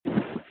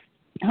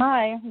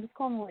Hi, I'm just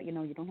calling to let you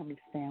know you don't have any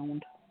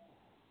sound.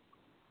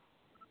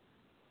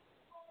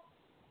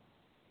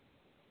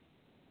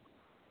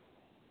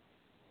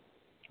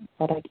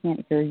 But I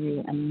can't hear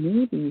you, and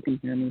maybe you can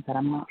hear me, but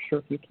I'm not sure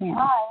if you can.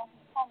 Hi.